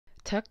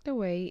Tucked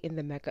away in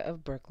the Mecca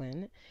of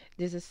Brooklyn,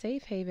 there's a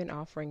safe haven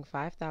offering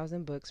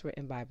 5,000 books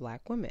written by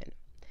Black women.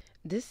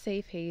 This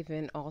safe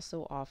haven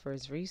also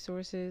offers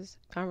resources,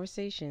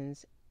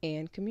 conversations,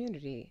 and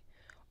community,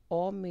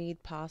 all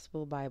made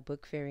possible by a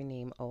book fairy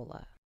named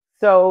Ola.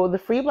 So the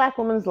Free Black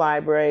Women's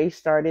Library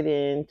started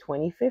in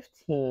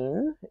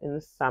 2015 in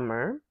the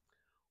summer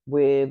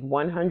with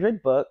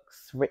 100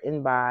 books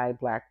written by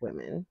Black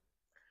women.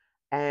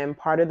 And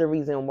part of the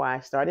reason why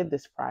I started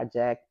this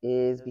project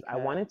is because I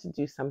wanted to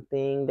do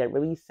something that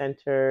really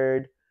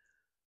centered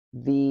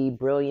the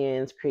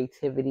brilliance,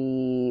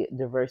 creativity,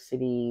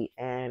 diversity,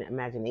 and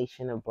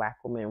imagination of Black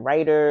women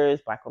writers,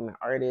 Black women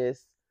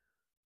artists,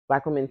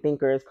 Black women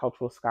thinkers,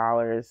 cultural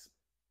scholars.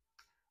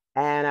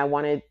 And I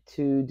wanted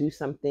to do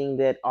something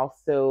that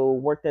also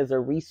worked as a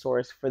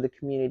resource for the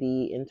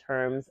community in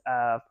terms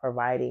of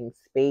providing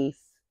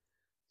space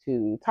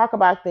to talk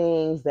about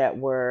things that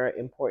were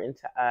important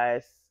to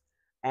us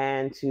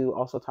and to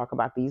also talk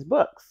about these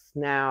books.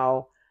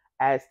 Now,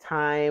 as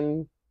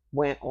time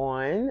went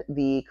on,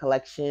 the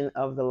collection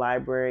of the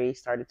library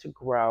started to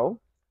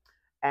grow,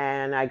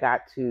 and I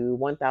got to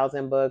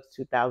 1,000 books,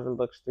 2,000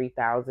 books,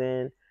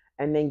 3,000,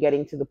 and then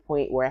getting to the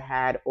point where I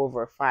had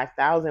over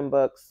 5,000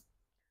 books.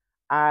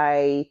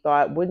 I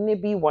thought, wouldn't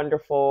it be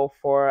wonderful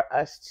for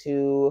us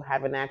to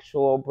have an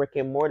actual brick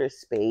and mortar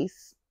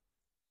space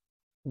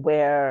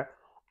where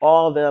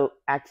all the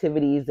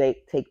activities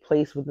that take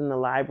place within the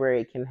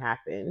library can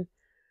happen?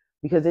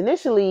 Because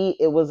initially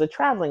it was a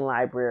traveling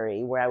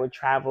library where I would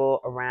travel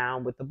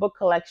around with the book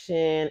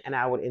collection and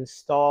I would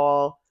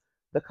install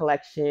the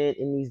collection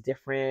in these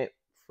different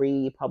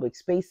free public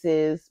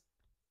spaces.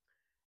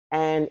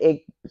 And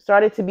it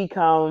started to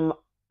become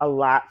a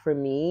lot for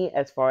me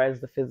as far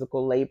as the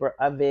physical labor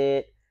of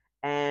it.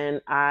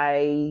 And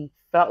I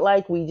felt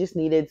like we just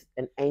needed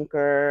an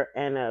anchor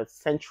and a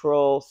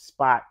central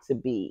spot to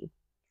be.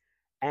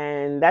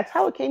 And that's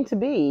how it came to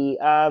be.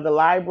 The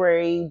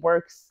library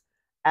works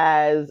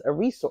as a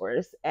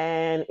resource,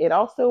 and it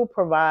also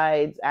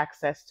provides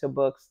access to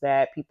books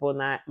that people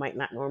might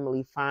not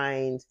normally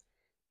find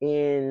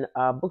in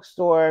a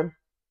bookstore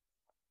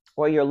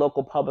or your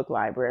local public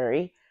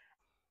library.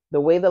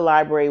 The way the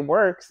library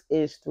works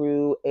is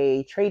through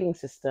a trading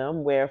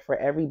system where for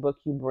every book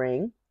you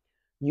bring,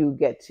 you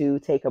get to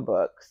take a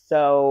book.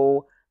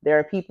 So there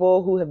are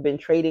people who have been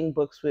trading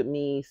books with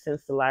me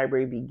since the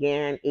library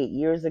began 8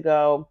 years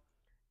ago.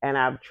 And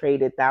I've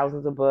traded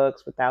thousands of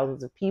books with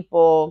thousands of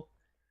people.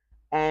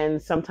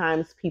 And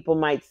sometimes people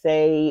might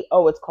say,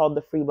 oh, it's called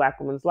the Free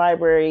Black Women's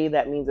Library.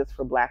 That means it's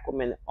for Black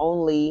women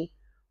only,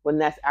 when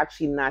that's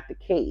actually not the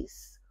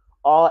case.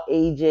 All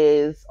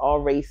ages, all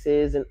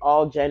races, and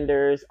all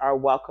genders are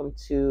welcome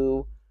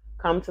to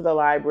come to the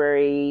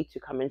library, to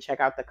come and check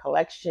out the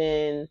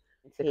collection,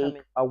 to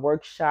take a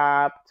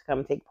workshop, to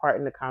come take part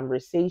in the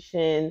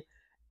conversation,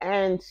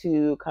 and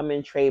to come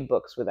and trade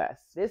books with us.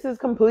 This is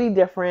completely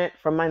different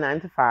from my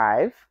 9 to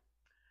 5.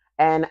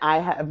 And I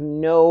have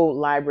no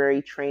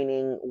library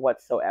training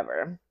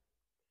whatsoever.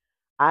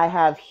 I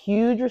have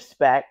huge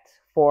respect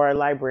for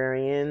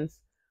librarians.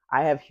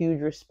 I have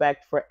huge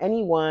respect for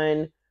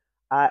anyone,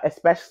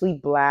 especially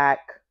Black,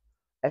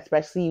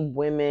 especially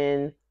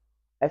women,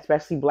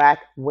 especially Black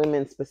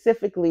women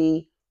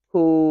specifically,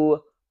 who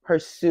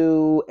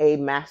pursue a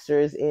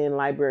master's in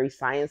library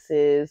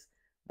sciences.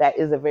 That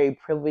is a very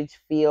privileged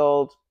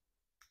field.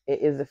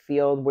 It is a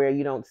field where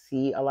you don't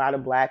see a lot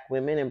of Black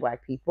women and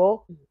Black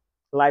people.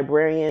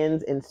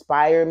 Librarians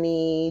inspire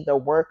me. The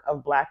work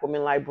of Black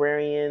women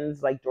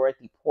librarians like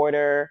Dorothy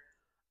Porter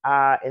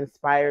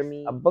inspire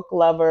me. A book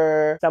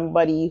lover,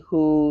 somebody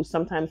who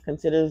sometimes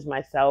considers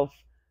myself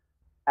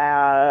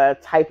a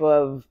type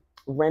of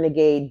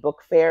renegade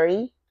book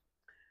fairy,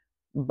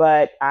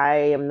 but I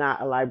am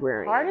not a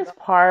librarian. The hardest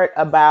part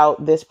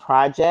about this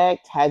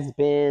project has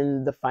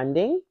been the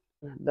funding,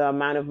 the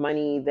amount of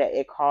money that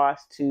it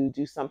costs to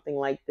do something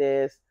like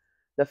this,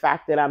 the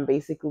fact that I'm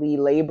basically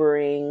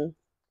laboring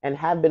and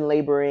have been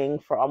laboring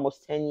for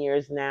almost 10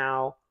 years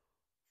now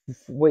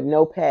with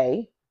no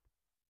pay.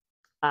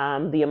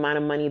 The amount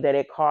of money that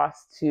it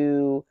costs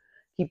to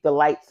keep the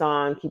lights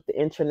on, keep the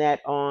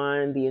internet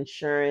on, the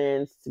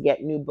insurance, to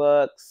get new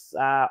books,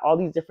 all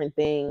these different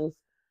things.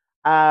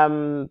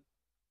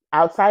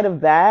 Outside of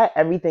that,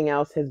 everything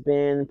else has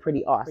been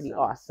pretty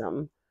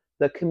awesome.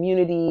 The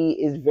community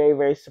is very,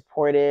 very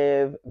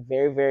supportive,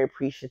 very, very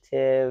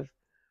appreciative.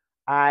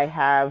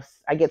 I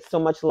get so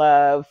much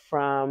love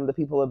from the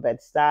people of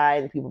Bed-Stuy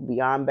and people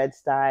beyond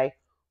Bed-Stuy.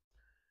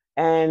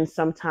 And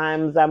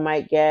sometimes I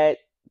might get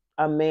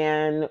a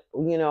man,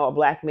 a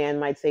Black man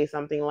might say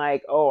something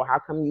like, oh, how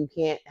come you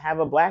can't have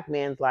a Black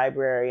man's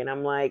library? And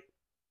I'm like,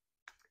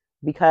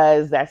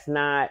 because that's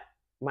not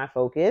my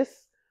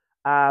focus.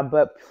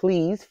 But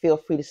please feel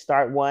free to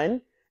start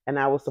one and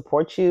I will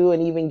support you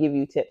and even give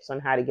you tips on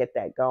how to get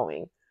that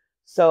going.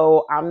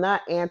 So I'm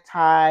not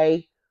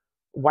anti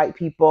white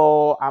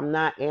people. I'm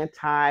not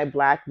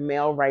anti-Black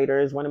male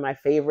writers. One of my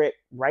favorite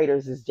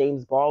writers is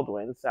James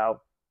Baldwin,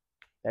 so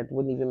that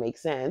wouldn't even make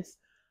sense.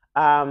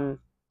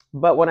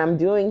 But what I'm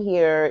doing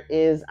here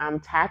is I'm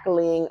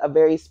tackling a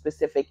very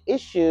specific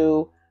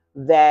issue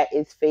that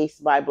is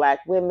faced by Black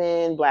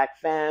women, Black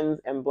femmes,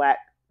 and Black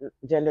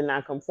gender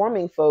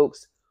nonconforming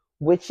folks,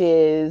 which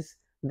is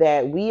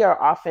that we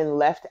are often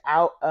left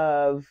out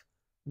of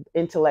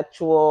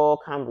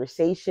intellectual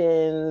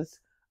conversations.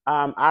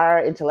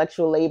 Our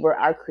intellectual labor,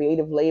 our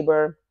creative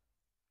labor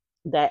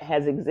that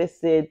has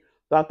existed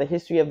throughout the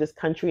history of this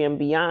country and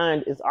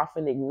beyond is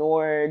often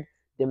ignored,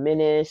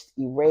 diminished,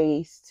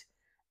 erased.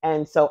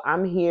 And so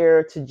I'm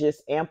here to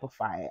just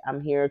amplify it.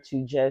 I'm here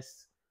to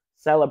just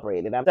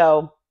celebrate it.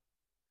 So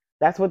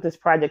that's what this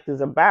project is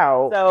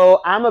about.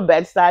 So I'm a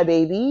Bed-Stuy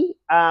baby.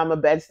 I'm a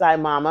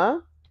Bed-Stuy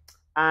mama.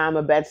 I'm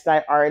a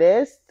Bed-Stuy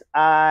artist.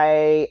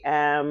 I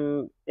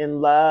am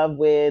in love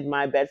with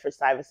my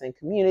Bedford-Stuyvesant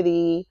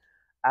community.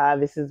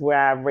 This is where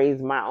I've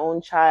raised my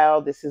own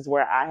child. This is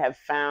where I have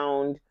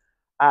found.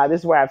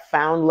 This is where I've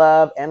found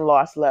love and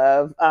lost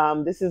love.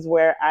 This is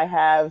where I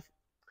have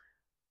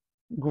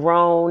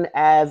grown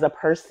as a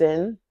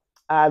person.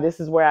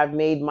 This is where I've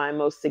made my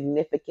most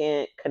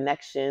significant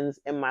connections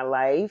in my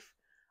life.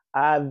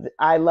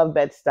 I love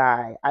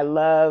Bed-Stuy. I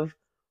love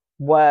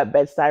what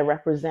Bed-Stuy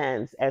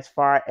represents as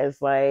far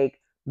as like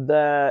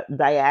the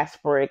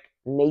diasporic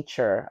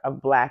nature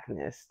of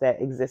Blackness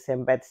that exists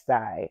in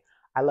Bed-Stuy.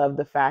 I love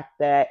the fact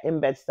that in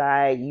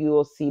Bed-Stuy,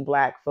 you'll see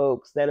Black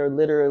folks that are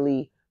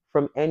literally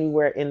from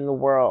anywhere in the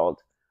world,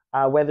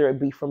 whether it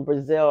be from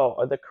Brazil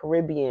or the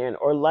Caribbean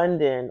or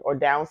London or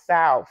down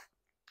south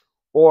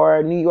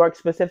or New York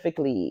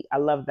specifically. I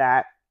love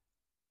that.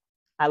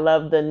 I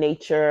love the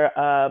nature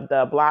of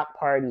the block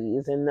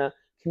parties and the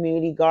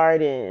community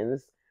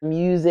gardens,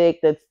 music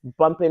that's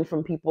bumping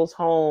from people's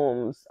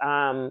homes,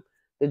 the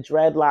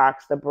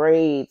dreadlocks, the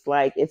braids.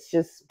 Like it's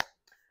just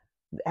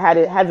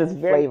it has its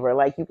flavor.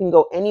 Like you can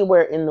go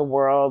anywhere in the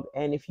world,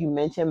 and if you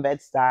mention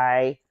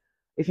Bed-Stuy,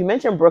 if you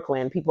mention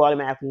Brooklyn, people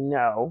automatically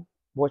know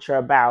what you're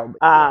about.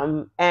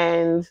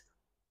 And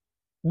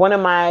one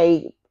of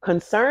my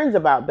concerns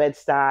about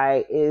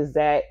Bed-Stuy is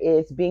that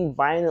it's being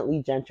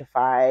violently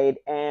gentrified,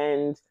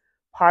 and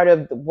part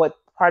of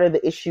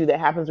the issue that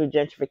happens with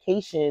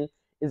gentrification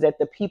is that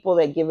the people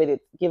that give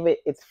it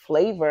its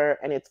flavor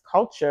and its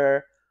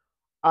culture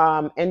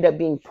end up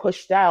being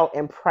pushed out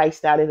and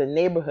priced out of the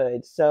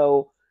neighborhood.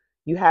 So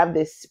you have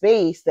this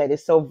space that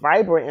is so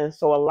vibrant and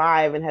so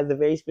alive and has a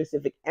very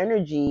specific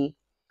energy,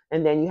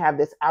 and then you have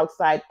this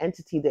outside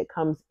entity that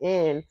comes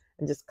in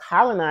and just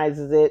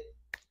colonizes it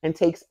and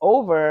takes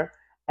over,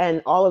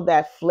 and all of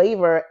that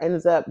flavor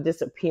ends up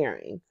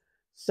disappearing.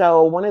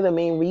 So one of the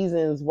main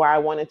reasons why I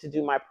wanted to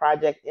do my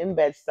project in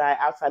Bed-Stuy,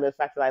 outside of the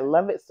fact that I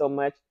love it so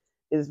much,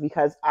 is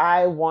because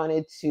I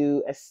wanted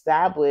to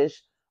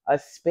establish a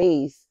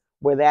space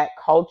where that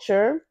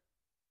culture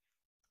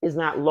is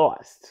not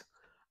lost.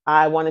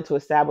 I wanted to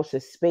establish a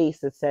space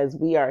that says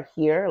we are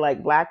here,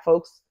 like Black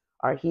folks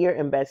are here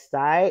in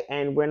Bed-Stuy,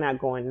 and we're not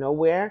going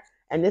nowhere.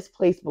 And this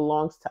place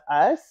belongs to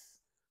us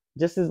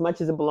just as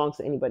much as it belongs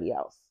to anybody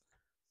else.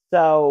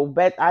 So,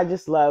 I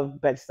just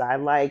love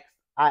Bed-Stuy. Like,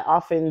 I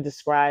often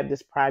describe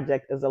this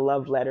project as a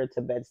love letter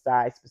to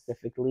Bed-Stuy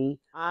specifically.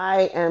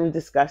 I am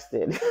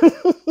disgusted.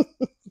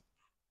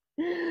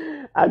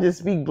 I'll just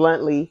speak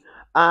bluntly.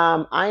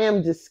 I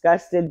am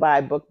disgusted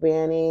by book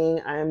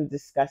banning. I am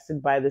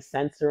disgusted by the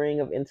censoring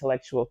of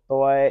intellectual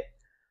thought.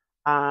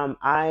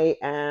 I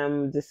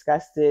am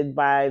disgusted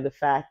by the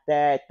fact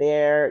that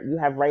you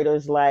have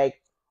writers like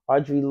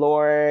Audre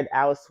Lorde,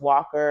 Alice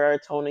Walker,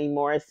 Toni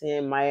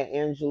Morrison, Maya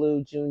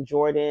Angelou, June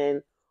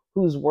Jordan,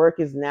 whose work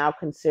is now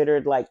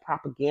considered like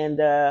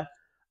propaganda,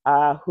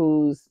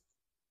 whose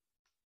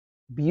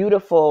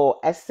beautiful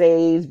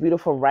essays,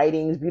 beautiful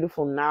writings,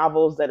 beautiful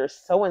novels that are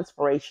so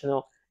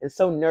inspirational and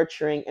so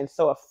nurturing and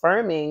so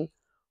affirming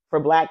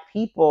for Black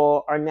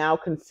people are now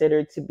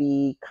considered to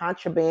be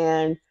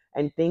contraband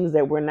and things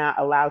that we're not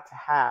allowed to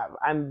have.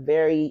 I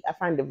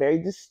find it very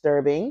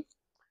disturbing.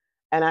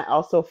 And I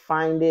also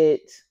find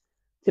it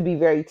to be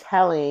very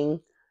telling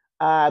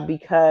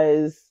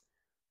because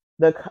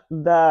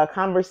the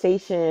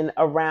conversation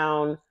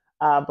around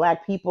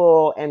Black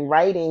people and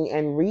writing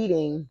and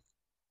reading,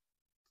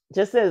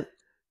 just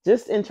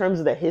in terms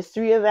of the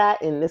history of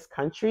that in this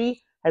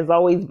country, has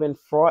always been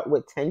fraught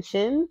with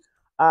tension.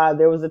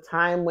 There was a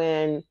time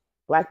when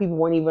Black people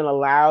weren't even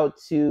allowed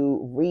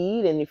to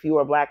read, and if you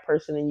were a Black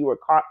person and you were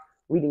caught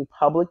reading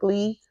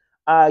publicly,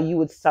 you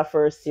would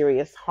suffer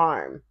serious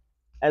harm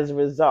as a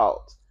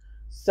result.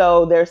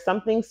 So there's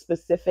something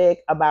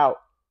specific about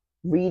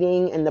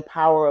reading and the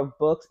power of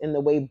books and the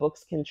way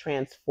books can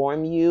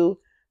transform you,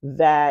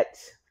 that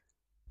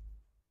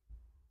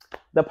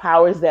the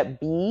powers that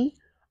be,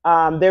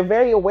 they're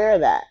very aware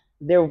of that.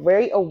 They're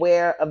very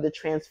aware of the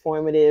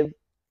transformative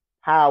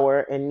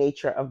power and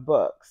nature of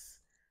books.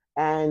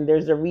 And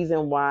there's a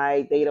reason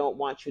why they don't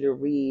want you to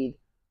read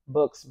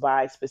books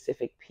by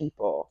specific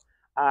people,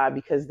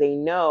 because they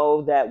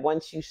know that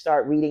once you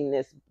start reading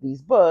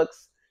these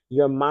books,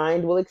 your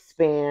mind will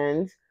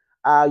expand.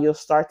 You'll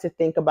start to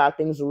think about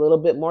things a little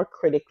bit more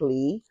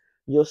critically.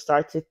 You'll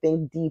start to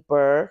think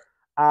deeper.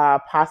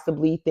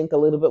 possibly think a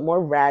little bit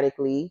more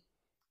radically.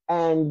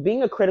 And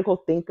being a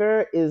critical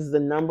thinker is the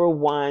number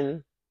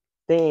one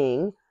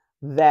thing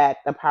that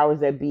the powers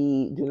that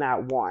be do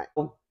not want.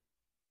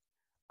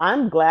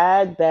 I'm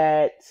glad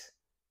that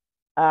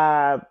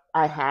I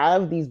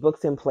have these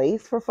books in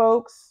place for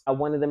folks.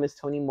 One of them is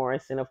Toni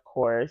Morrison, of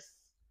course,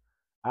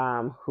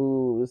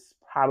 who's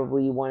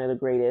probably one of the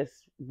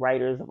greatest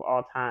writers of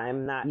all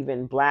time, not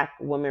even Black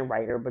woman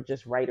writer, but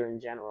just writer in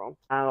general.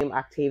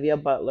 Octavia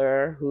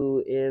Butler,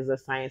 who is a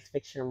science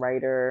fiction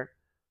writer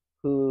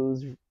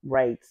who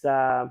writes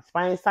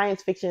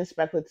science fiction,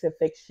 speculative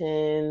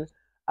fiction,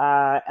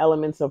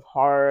 elements of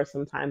horror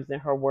sometimes in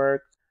her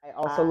work. I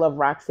also love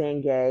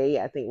Roxane Gay.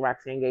 I think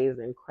Roxane Gay is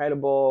an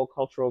incredible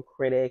cultural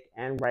critic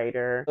and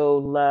writer. I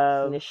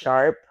love Tina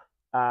Sharp,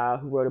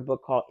 who wrote a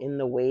book called In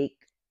the Wake.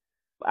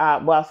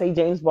 Well, I'll say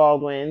James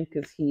Baldwin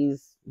because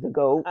he's the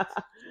GOAT.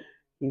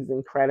 He's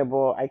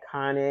incredible,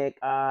 iconic.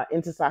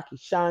 Intisaki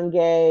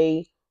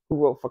Shange, who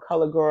wrote For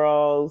Color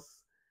Girls.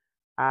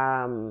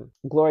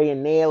 Gloria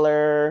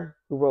Naylor,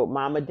 who wrote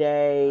Mama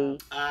Day.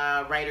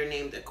 A writer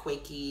named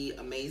Akwaeke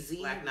Amazing,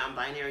 Black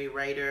non-binary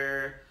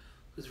writer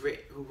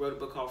who wrote a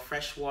book called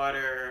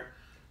Freshwater.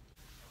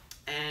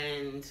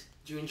 And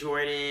June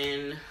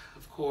Jordan,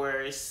 of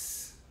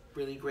course,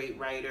 really great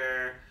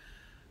writer.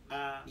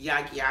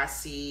 Yaa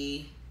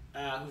Gyasi,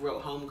 who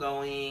wrote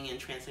Homegoing and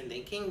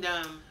Transcendent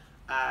Kingdom.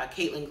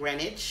 Caitlin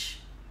Greenwich.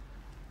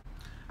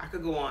 I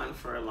could go on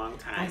for a long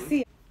time. I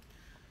see.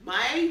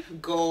 My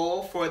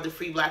goal for the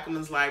Free Black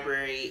Women's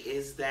Library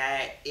is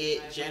that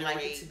it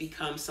generates to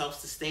become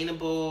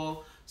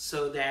self-sustainable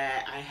so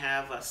that I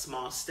have a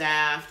small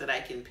staff that I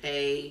can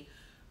pay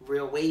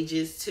real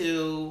wages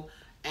to,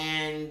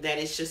 and that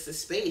it's just a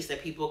space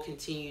that people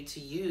continue to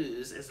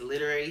use as a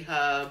literary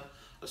hub,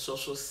 a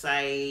social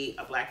site,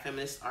 a Black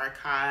feminist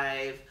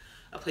archive,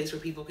 a place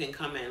where people can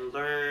come and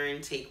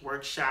learn, take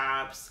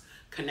workshops,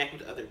 connect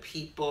with other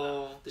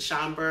people. The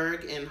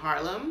Schomburg in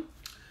Harlem,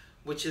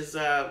 which is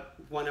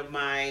one of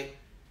my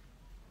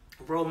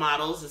role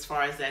models as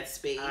far as that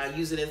space.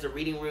 Use it as a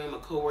reading room, a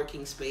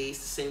co-working space,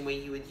 the same way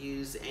you would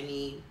use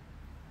any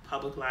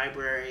public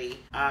library.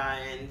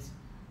 And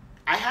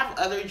I have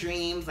other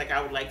dreams, like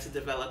I would like to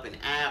develop an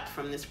app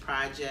from this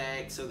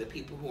project so that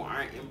people who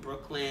aren't in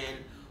Brooklyn,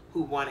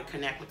 who want to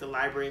connect with the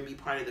library and be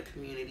part of the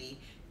community,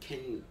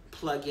 can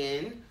plug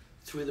in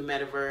through the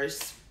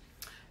metaverse.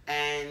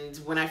 And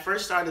when I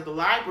first started the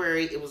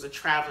library, it was a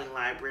traveling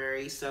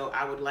library, so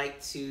I would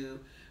like to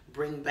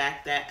bring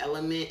back that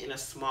element in a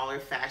smaller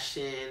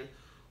fashion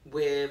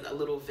with a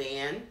little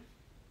van.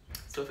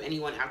 So if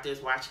anyone out there is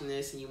watching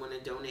this and you want to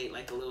donate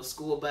like a little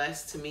school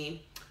bus to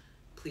me,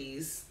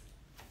 please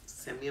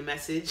send me a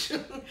message.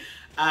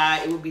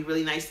 It would be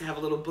really nice to have a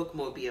little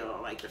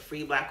bookmobile, like the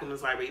Free Black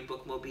Women's Library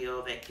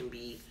bookmobile that can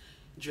be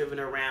driven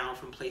around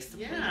from place to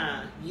place.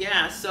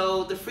 Yeah.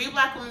 So the Free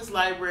Black Women's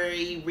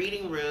Library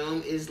reading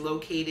room is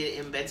located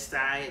in Bed-Stuy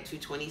at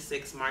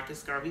 226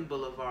 Marcus Garvey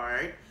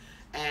Boulevard.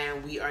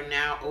 And we are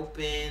now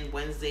open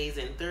Wednesdays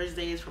and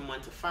Thursdays from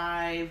 1 to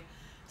 5,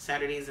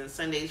 Saturdays and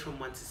Sundays from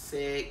 1 to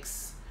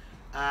 6.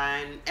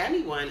 And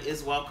anyone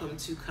is welcome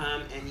to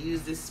come and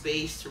use this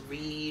space to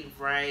read,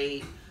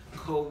 write,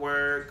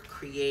 co-work,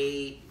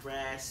 create,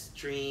 rest,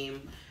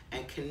 dream,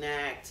 and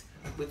connect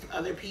with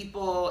other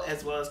people,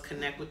 as well as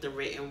connect with the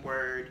written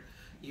word.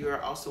 You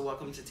are also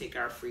welcome to take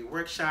our free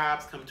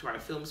workshops, come to our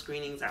film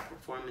screenings, our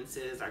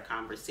performances, our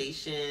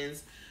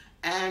conversations,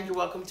 and you're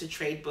welcome to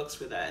trade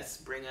books with us.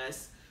 Bring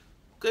us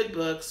good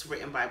books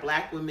written by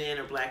Black women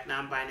or Black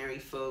non-binary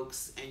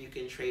folks, and you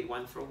can trade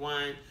 1 for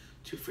 1,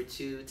 2 for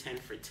 2, 10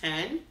 for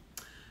 10.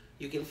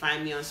 You can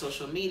find me on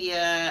social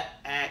media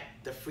at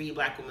the Free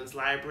Black Women's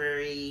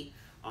Library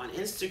on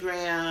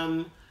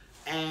Instagram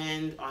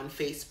and on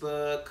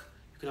Facebook.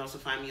 You can also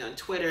find me on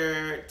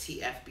Twitter,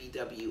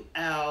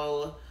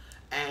 TFBWL,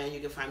 and you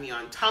can find me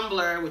on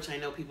Tumblr, which I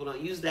know people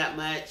don't use that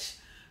much,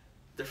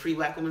 the Free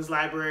Black Women's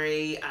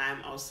Library.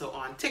 I'm also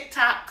on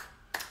TikTok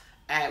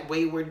at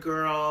Wayward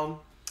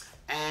Girl.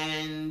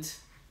 And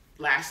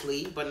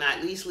lastly, but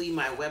not leastly,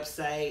 my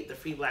website,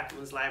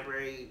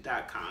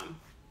 thefreeblackwomanslibrary.com.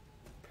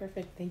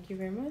 Perfect. Thank you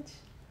very much.